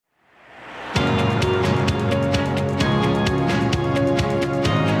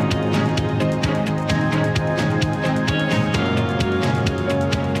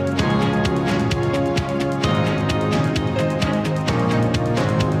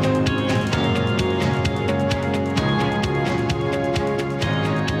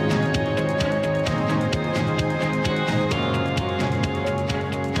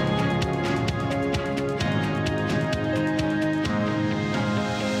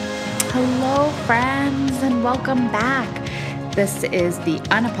Hello, friends, and welcome back. This is the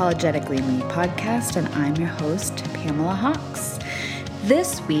Unapologetically Me podcast, and I'm your host, Pamela Hawks.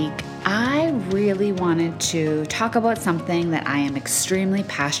 This week, I really wanted to talk about something that I am extremely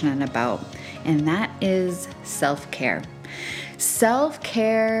passionate about, and that is self-care.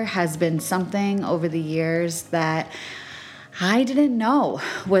 Self-care has been something over the years that I didn't know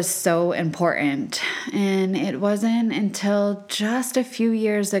was so important. And it wasn't until just a few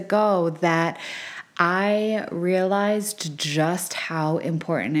years ago that I realized just how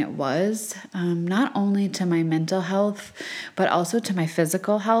important it was, not only to my mental health, but also to my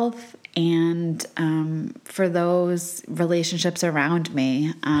physical health and for those relationships around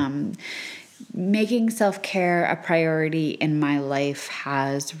me. Making self-care a priority in my life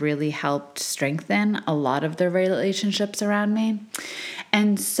has really helped strengthen a lot of the relationships around me.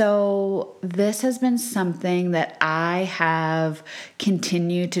 And so this has been something that I have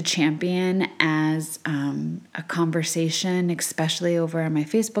continued to champion as a conversation, especially over on my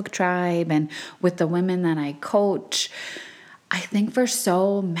Facebook tribe and with the women that I coach. I think for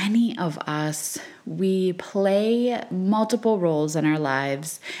so many of us, we play multiple roles in our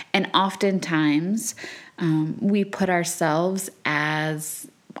lives, and oftentimes we put ourselves as,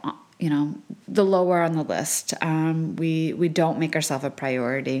 the lower on the list. We don't make ourselves a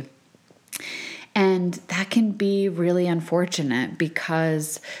priority. And that can be really unfortunate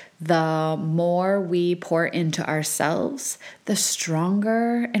because the more we pour into ourselves, the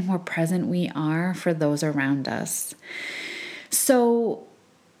stronger and more present we are for those around us. So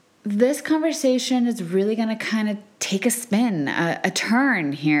this conversation is really going to kind of take a spin, a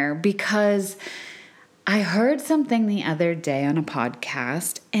turn here, because I heard something the other day on a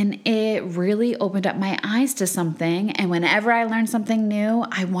podcast and it really opened up my eyes to something. And whenever I learn something new,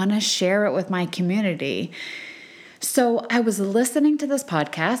 I want to share it with my community. So I was listening to this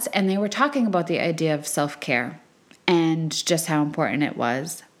podcast and they were talking about the idea of self-care and just how important it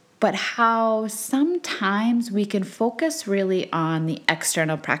was, but how sometimes we can focus really on the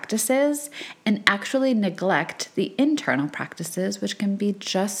external practices and actually neglect the internal practices, which can be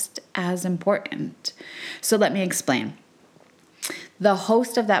just as important. So let me explain. The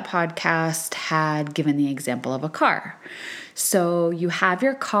host of that podcast had given the example of a car. So you have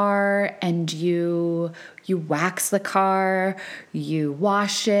your car and you wax the car, you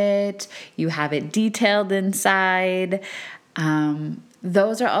wash it, you have it detailed inside.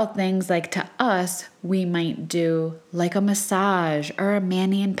 Those are all things like to us, we might do like a massage or a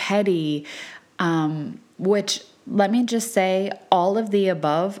mani and pedi, which let me just say all of the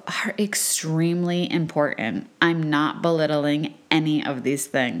above are extremely important. I'm not belittling any of these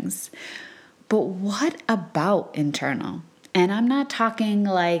things. But what about internal? And I'm not talking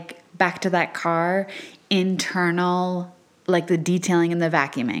like back to that car, internal, like the detailing and the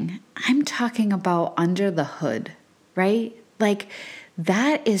vacuuming. I'm talking about under the hood, right? Like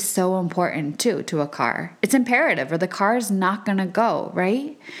that is so important too to a car. It's imperative or the car is not going to go,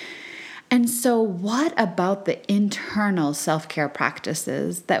 right? And so what about the internal self-care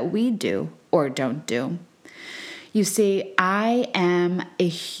practices that we do or don't do? You see, I am a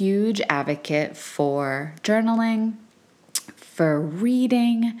huge advocate for journaling, for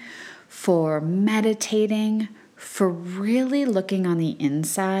reading, for meditating, for really looking on the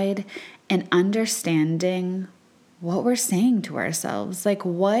inside and understanding what we're saying to ourselves. Like,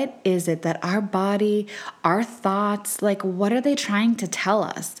 what is it that our body, our thoughts, like, what are they trying to tell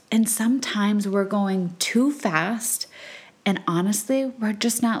us? And sometimes we're going too fast. And honestly, we're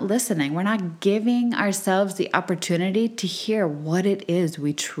just not listening. We're not giving ourselves the opportunity to hear what it is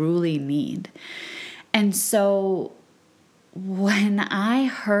we truly need. And so when I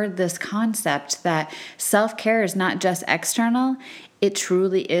heard this concept that self-care is not just external, it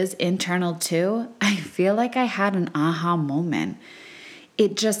truly is internal too, I feel like I had an aha moment.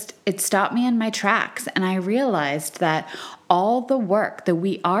 It stopped me in my tracks, and I realized that all the work that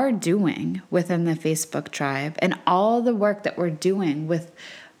we are doing within the Facebook tribe and all the work that we're doing with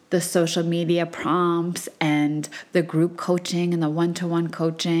the social media prompts and the group coaching and the one-to-one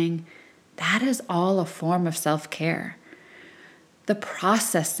coaching, that is all a form of self-care. The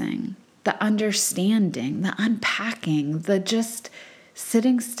processing, the understanding, the unpacking, the just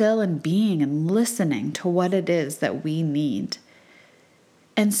sitting still and being and listening to what it is that we need.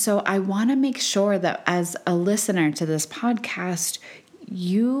 And so I want to make sure that as a listener to this podcast,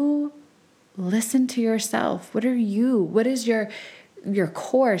 you listen to yourself. What is your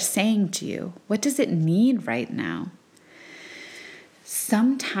core saying to you? What does it need right now?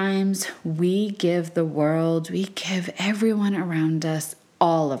 Sometimes we give the world, we give everyone around us,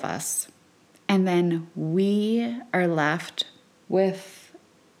 all of us, and then we are left with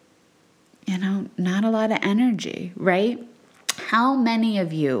not a lot of energy, right? How many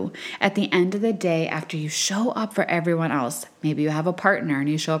of you at the end of the day, after you show up for everyone else, maybe you have a partner and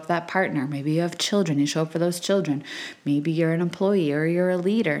you show up for that partner, maybe you have children, you show up for those children, maybe you're an employee or you're a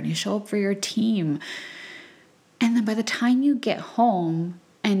leader and you show up for your team. And then by the time you get home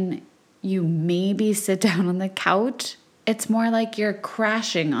and you maybe sit down on the couch, it's more like you're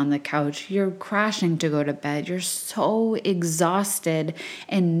crashing on the couch. You're crashing to go to bed. You're so exhausted,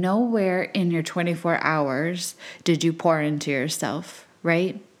 and nowhere in your 24 hours did you pour into yourself,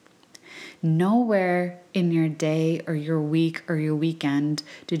 right? Nowhere in your day or your week or your weekend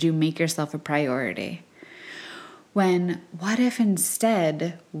did you make yourself a priority. What if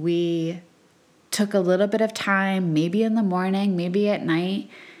instead we took a little bit of time, maybe in the morning, maybe at night,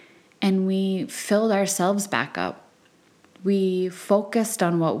 and we filled ourselves back up? We focused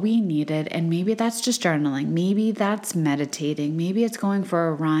on what we needed, and maybe that's just journaling. Maybe that's meditating. Maybe it's going for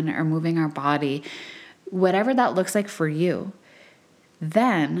a run or moving our body, whatever that looks like for you.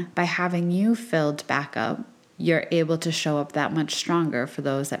 Then, by having you filled back up, you're able to show up that much stronger for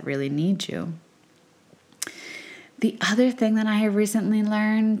those that really need you. The other thing that I have recently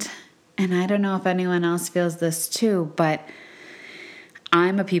learned, and I don't know if anyone else feels this too, but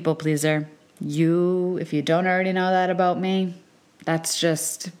I'm a people pleaser. If you don't already know that about me, that's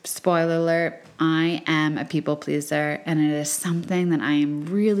just spoiler alert. I am a people pleaser, and it is something that I am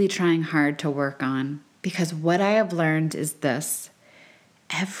really trying hard to work on, because what I have learned is this: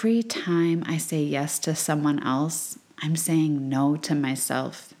 every time I say yes to someone else, I'm saying no to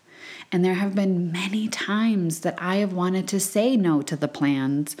myself. And there have been many times that I have wanted to say no to the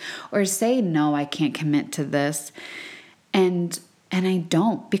plans or say, no, I can't commit to this. And I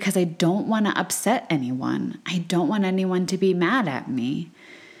don't, because I don't want to upset anyone. I don't want anyone to be mad at me.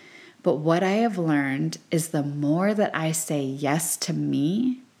 But what I have learned is the more that I say yes to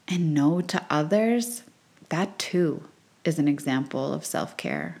me and no to others, that too is an example of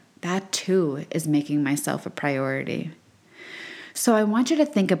self-care. That too is making myself a priority. So I want you to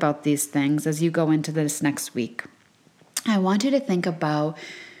think about these things as you go into this next week. I want you to think about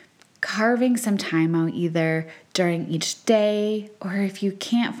carving some time out either during each day, or if you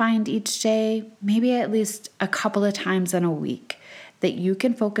can't find each day, maybe at least a couple of times in a week, that you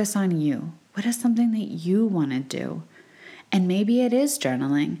can focus on you. What is something that you want to do? And maybe it is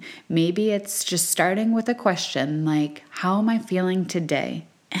journaling. Maybe it's just starting with a question like, how am I feeling today?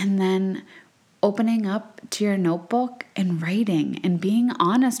 And then opening up to your notebook and writing and being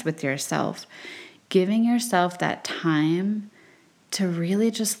honest with yourself, giving yourself that time to really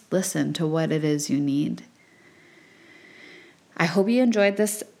just listen to what it is you need. I hope you enjoyed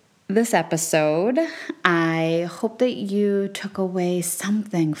this episode. I hope that you took away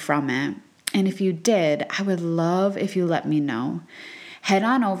something from it. And if you did, I would love if you let me know. Head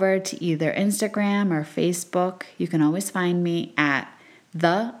on over to either Instagram or Facebook. You can always find me at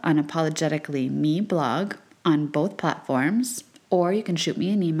the Unapologetically Me blog on both platforms, or you can shoot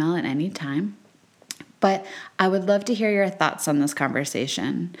me an email at any time. But I would love to hear your thoughts on this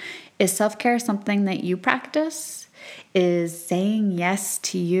conversation. Is self-care something that you practice? Is saying yes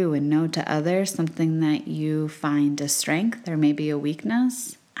to you and no to others something that you find a strength or maybe a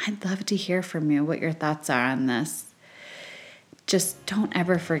weakness? I'd love to hear from you what your thoughts are on this. Just don't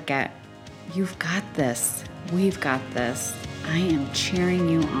ever forget, you've got this. We've got this. I am cheering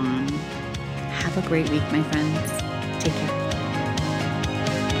you on. Have a great week, my friends. Take care.